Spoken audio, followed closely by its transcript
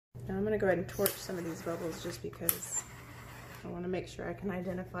Now I'm going to go ahead and torch some of these bubbles just because I want to make sure I can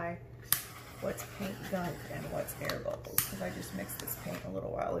identify what's paint gunk and what's air bubbles, because I just mixed this paint a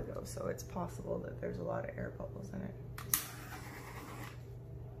little while ago, so it's possible that there's a lot of air bubbles in it.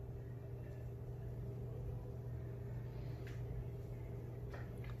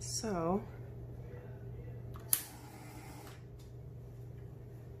 So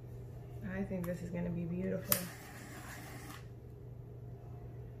I think this is going to be beautiful.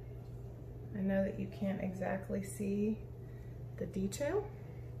 I know that you can't exactly see the detail,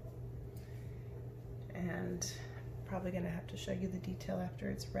 and probably going to have to show you the detail after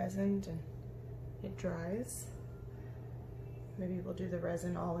it's resined and it dries. Maybe we'll do the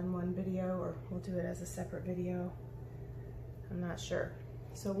resin all in one video, or we'll do it as a separate video. I'm not sure.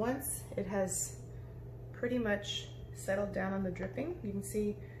 So once it has pretty much settled down on the dripping, you can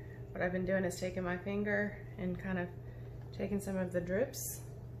see what I've been doing is taking my finger and kind of taking some of the drips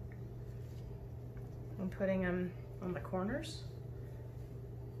and putting them on the corners.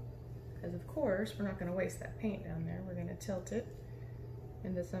 Because of course, we're not going to waste that paint down there. We're going to tilt it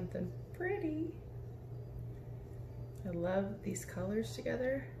into something pretty. I love these colors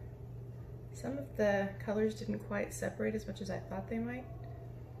together. Some of the colors didn't quite separate as much as I thought they might.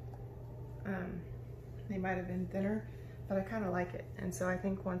 They might have been thinner, but I kind of like it. And so I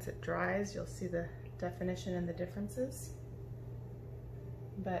think once it dries, you'll see the definition and the differences.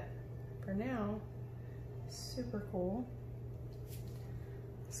 But for now, super cool.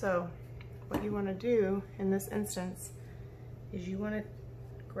 So what you want to do in this instance is you want to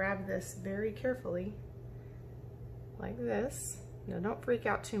grab this very carefully like this. Now don't freak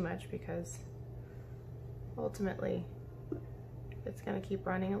out too much, because ultimately it's going to keep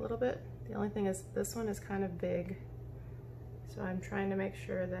running a little bit. The only thing is this one is kind of big, so I'm trying to make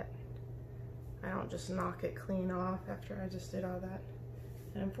sure that I don't just knock it clean off after I just did all that.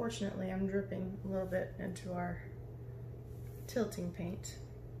 And unfortunately I'm dripping a little bit into our tilting paint.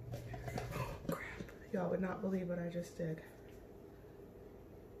 Oh crap, y'all would not believe what I just did.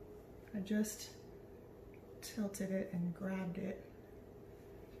 I just tilted it and grabbed it.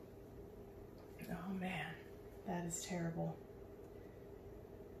 Oh man, that is terrible.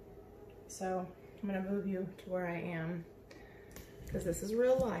 So I'm gonna move you to where I am, because this is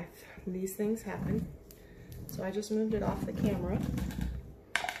real life. These things happen. So I just moved it off the camera,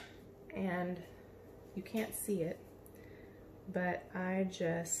 and you can't see it, but I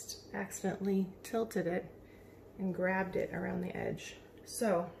just accidentally tilted it and grabbed it around the edge.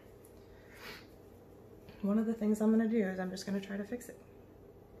 So one of the things I'm gonna do is I'm just gonna try to fix it.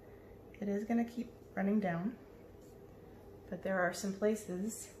 It is gonna keep running down, but there are some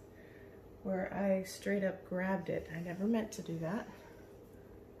places where I straight up grabbed it. I never meant to do that,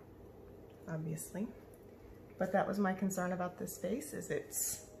 obviously, but that was my concern about this vase, is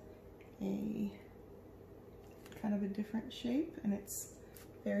it's a kind of a different shape and it's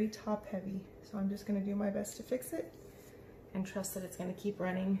very top heavy. So I'm just gonna do my best to fix it and trust that it's gonna keep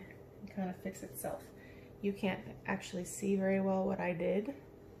running and kind of fix itself. You can't actually see very well what I did,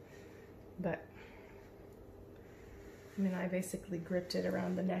 but I mean, I basically gripped it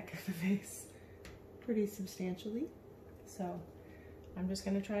around the neck of the vase pretty substantially. So I'm just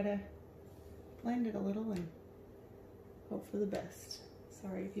gonna try to blend it a little and hope for the best.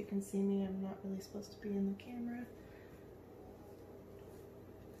 Sorry if you can see me, I'm not really supposed to be in the camera,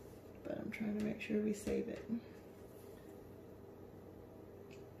 but I'm trying to make sure we save it.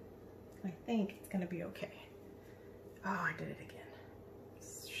 I think it's gonna be okay. Oh, I did it again.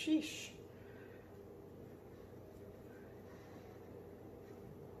 Sheesh.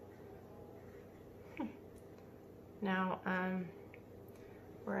 Now,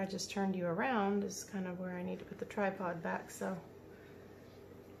 where I just turned you around is kind of where I need to put the tripod back, so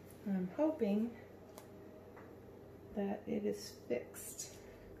I'm hoping that it is fixed.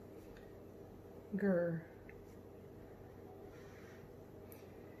 Grr.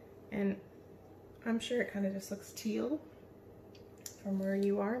 And I'm sure it kind of just looks teal from where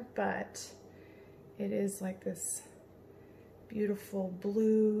you are, but it is like this beautiful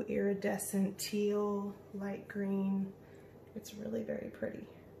blue, iridescent, teal, light green. It's really very pretty.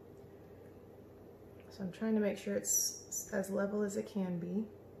 So I'm trying to make sure it's as level as it can be.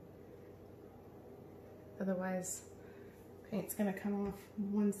 Otherwise, paint's gonna come off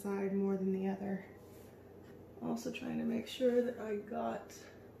one side more than the other. Also trying to make sure that I got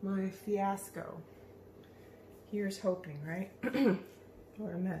my fiasco. Here's hoping, right?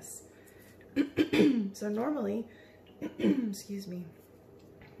 What a mess. So normally, excuse me,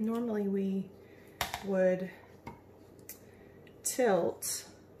 normally we would tilt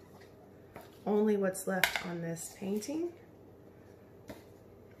only what's left on this painting.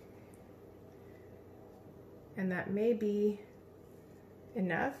 And that may be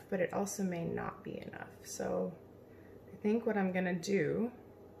enough, but it also may not be enough. So I think what I'm gonna do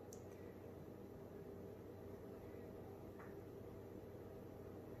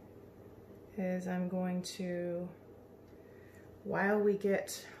is I'm going to, while we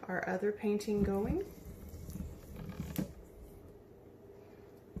get our other painting going,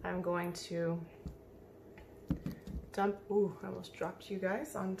 I'm going to dump, ooh, I almost dropped you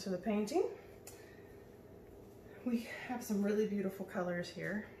guys onto the painting. We have some really beautiful colors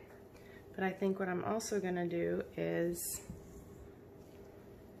here, but I think what I'm also gonna do is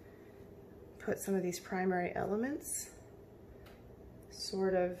put some of these primary elements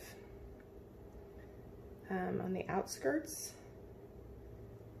sort of on the outskirts.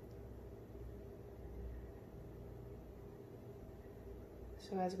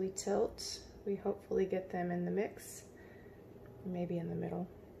 So as we tilt, we hopefully get them in the mix, maybe in the middle.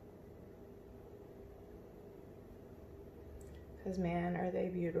 Because man, are they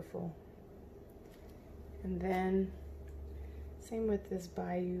beautiful. And then, same with this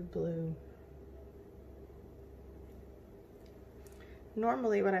Bayou Blue.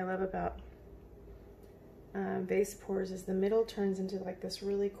 Normally what I love about vase pours is the middle turns into like this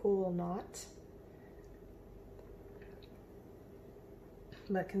really cool knot.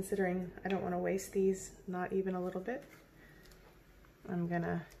 But considering I don't want to waste these, not even a little bit, I'm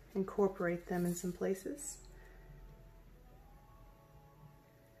gonna incorporate them in some places.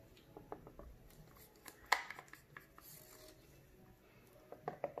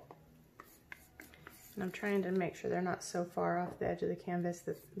 And I'm trying to make sure they're not so far off the edge of the canvas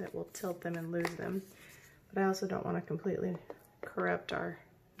that we'll tilt them and lose them. But I also don't want to completely corrupt our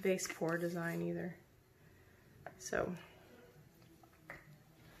vase pour design either. So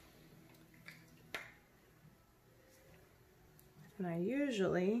and I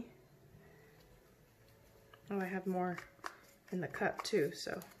usually, oh, I have more in the cup too,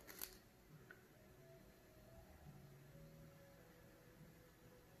 so.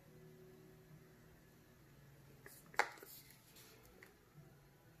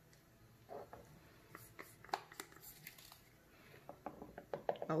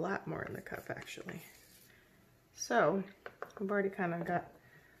 A lot more in the cup actually. So we've already kind of got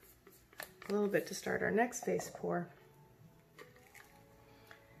a little bit to start our next vase pour.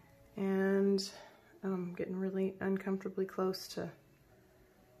 And I'm getting really uncomfortably close to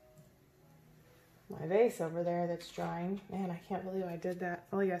my vase over there that's drying. Man, I can't believe I did that.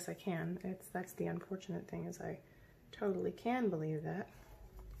 Oh yes, I can. That's the unfortunate thing, is I totally can believe that.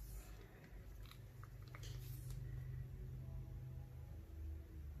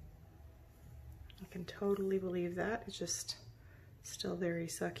 I can totally believe that. It's just still very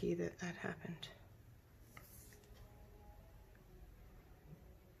sucky that that happened.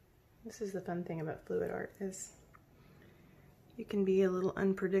 This is the fun thing about fluid art, is you can be a little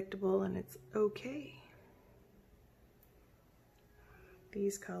unpredictable and it's okay.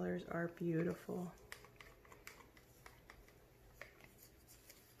 These colors are beautiful.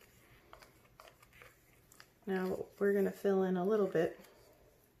 Now we're going to fill in a little bit.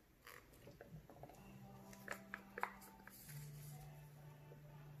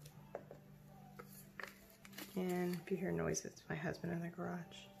 And if you hear noises, it's my husband in the garage.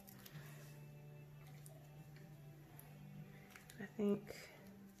 I think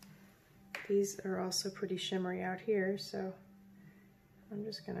these are also pretty shimmery out here, so I'm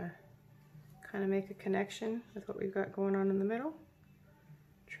just gonna kind of make a connection with what we've got going on in the middle.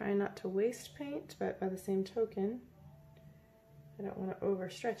 Try not to waste paint, but by the same token, I don't want to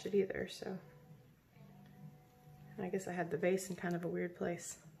overstretch it either, so. I guess I had the vase in kind of a weird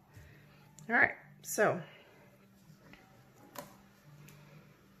place. All right, so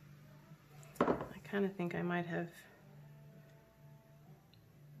I kind of think I might have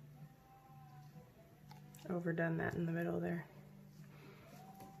overdone that in the middle there.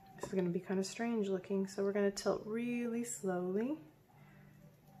 This is going to be kind of strange looking, so we're going to tilt really slowly.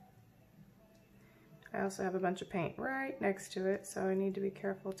 I also have a bunch of paint right next to it, so I need to be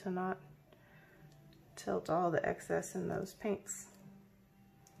careful to not tilt all the excess in those paints.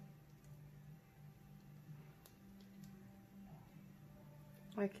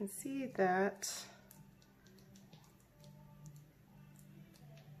 I can see that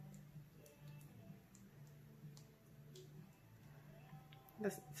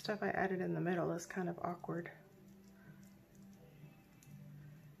the stuff I added in the middle is kind of awkward.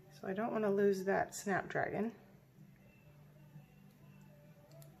 So I don't want to lose that Snapdragon.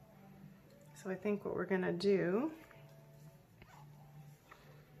 So I think what we're going to do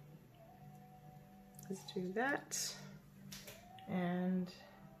is do that and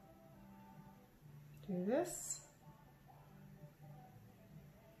do this. this.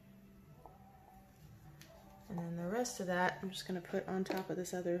 And then the rest of that, I'm just gonna put on top of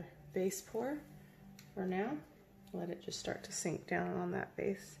this other vase pour for now. Let it just start to sink down on that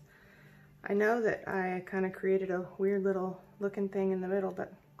vase. I know that I kind of created a weird little looking thing in the middle,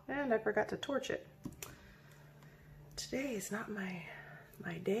 and I forgot to torch it. Today is not my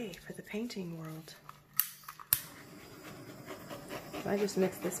day for the painting world. I just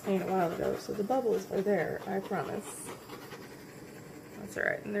mixed this paint a while ago, so the bubbles are there, I promise. That's all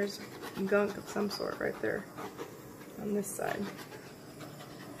right, and there's gunk of some sort right there on this side.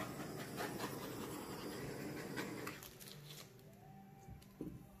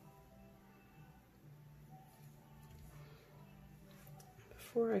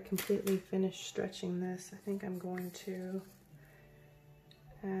 Before I completely finish stretching this, I think I'm going to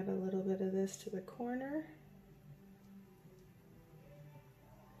add a little bit of this to the corner.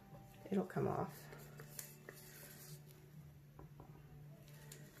 It'll come off.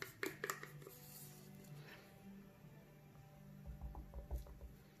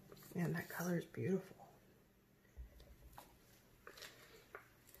 And that color is beautiful.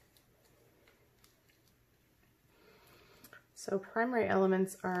 So primary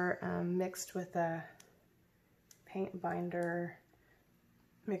elements are mixed with a paint binder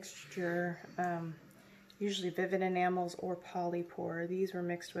mixture, usually vivid enamels or polypour. These were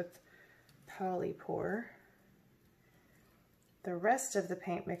mixed with polypour. The rest of the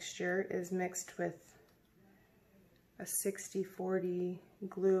paint mixture is mixed with a 60-40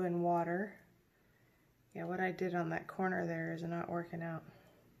 glue and water. Yeah, what I did on that corner there is not working out.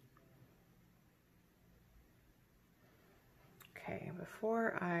 Okay,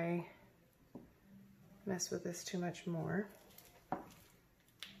 before I mess with this too much more,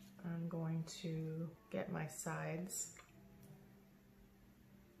 I'm going to get my sides,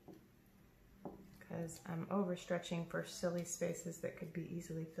 because I'm overstretching for silly spaces that could be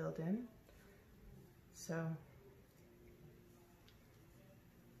easily filled in. So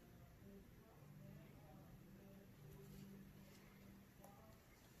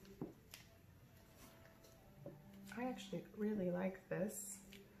I actually really like this.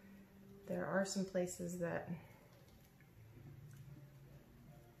 There are some places that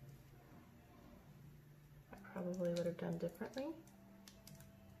I probably would have done differently.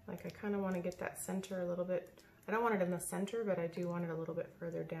 Like I kind of want to get that center a little bit, I don't want it in the center, but I do want it a little bit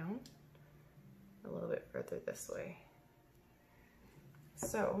further down, a little bit further this way.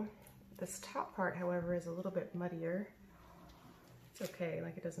 So this top part, however, is a little bit muddier. It's okay,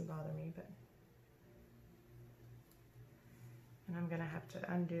 like it doesn't bother me, but and I'm gonna have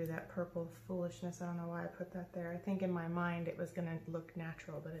to undo that purple foolishness. I don't know why I put that there. I think in my mind it was gonna look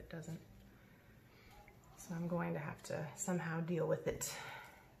natural, but it doesn't. So I'm going to have to somehow deal with it.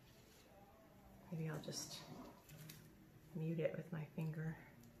 Maybe I'll just mute it with my finger.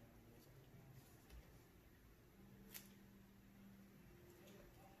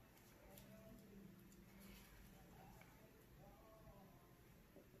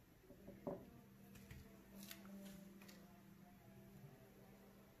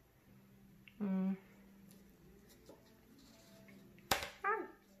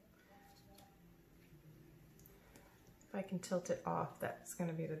 If I can tilt it off, that's going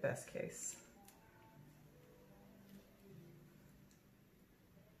to be the best case.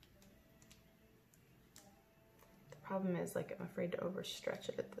 The problem is, like, I'm afraid to overstretch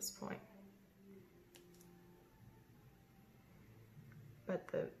it at this point. But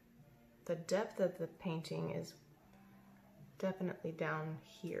the depth of the painting is definitely down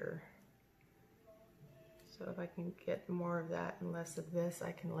here. So if I can get more of that and less of this,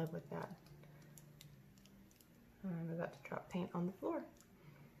 I can live with that. I'm about to drop paint on the floor.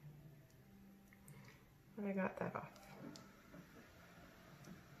 But I got that off.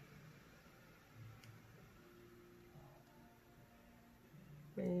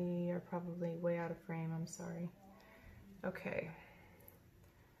 We are probably way out of frame, I'm sorry. Okay.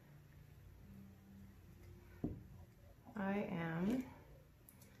 I am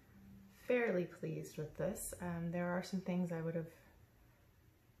fairly pleased with this. There are some things I would have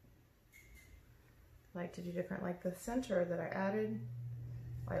liked to do different, like the center that I added.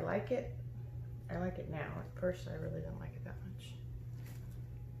 I like it. I like it now. At first, I really didn't like it that much.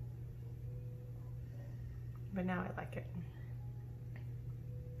 But now I like it.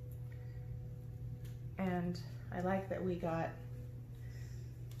 And I like that we got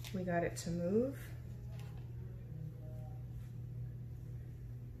it to move.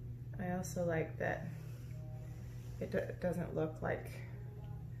 I also like that it doesn't look like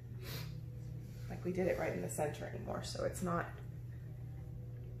we did it right in the center anymore, so it's not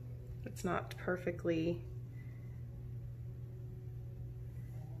It's not perfectly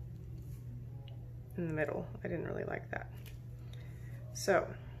in the middle. I didn't really like that. So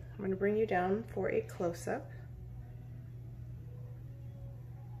I'm going to bring you down for a close-up,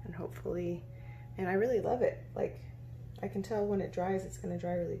 and hopefully, and I really love it. Like, I can tell when it dries, it's going to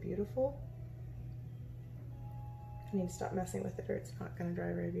dry really beautiful. I need to stop messing with it or it's not going to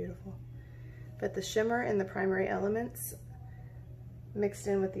dry very beautiful. But the shimmer and the primary elements mixed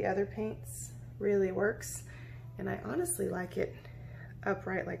in with the other paints really works, and I honestly like it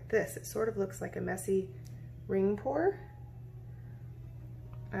upright like this. It sort of looks like a messy ring pour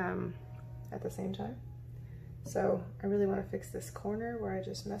at the same time. So I really want to fix this corner where I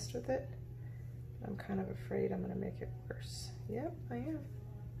just messed with it. I'm kind of afraid I'm going to make it worse. Yep, I am.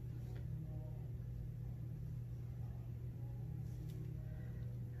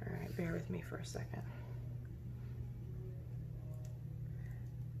 All right, bear with me for a second.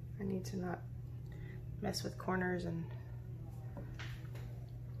 I need to not mess with corners and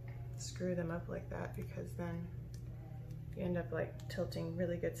screw them up like that, because then you end up like tilting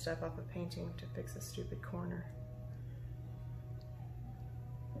really good stuff off a painting to fix a stupid corner.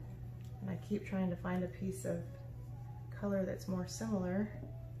 And I keep trying to find a piece of color that's more similar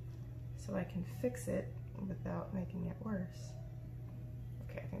so I can fix it without making it worse.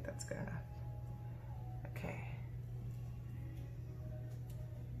 Okay, I think that's good enough. Okay.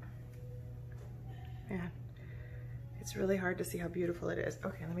 Man, it's really hard to see how beautiful it is.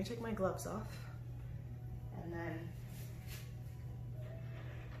 Okay, let me take my gloves off, and then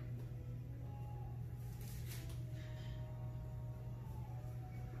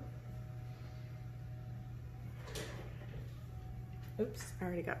oops, I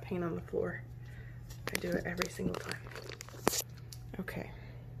already got paint on the floor. I do it every single time. Okay,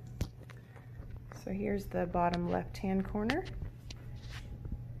 so here's the bottom left-hand corner,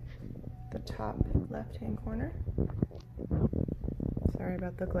 the top left-hand corner. Sorry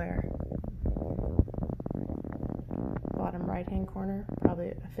about the glare. Bottom right-hand corner, probably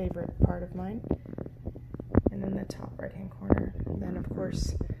a favorite part of mine. And then the top right-hand corner. And then, of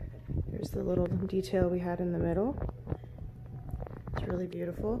course, there's the little detail we had in the middle. It's really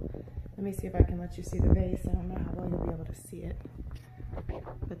beautiful. Let me see if I can let you see the vase. I don't know how well you'll be able to see it.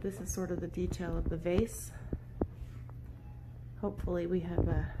 But this is sort of the detail of the vase. Hopefully we have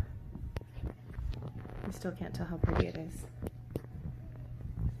a... I still can't tell how pretty it is.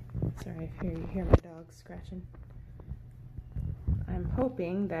 Sorry if you hear my dog scratching. I'm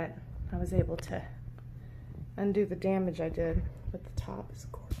hoping that I was able to undo the damage I did, but the top is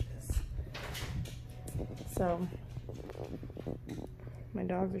gorgeous. So, my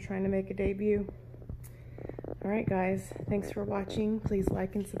dogs are trying to make a debut. Alright guys, thanks for watching. Please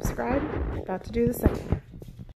like and subscribe. About to do the second one.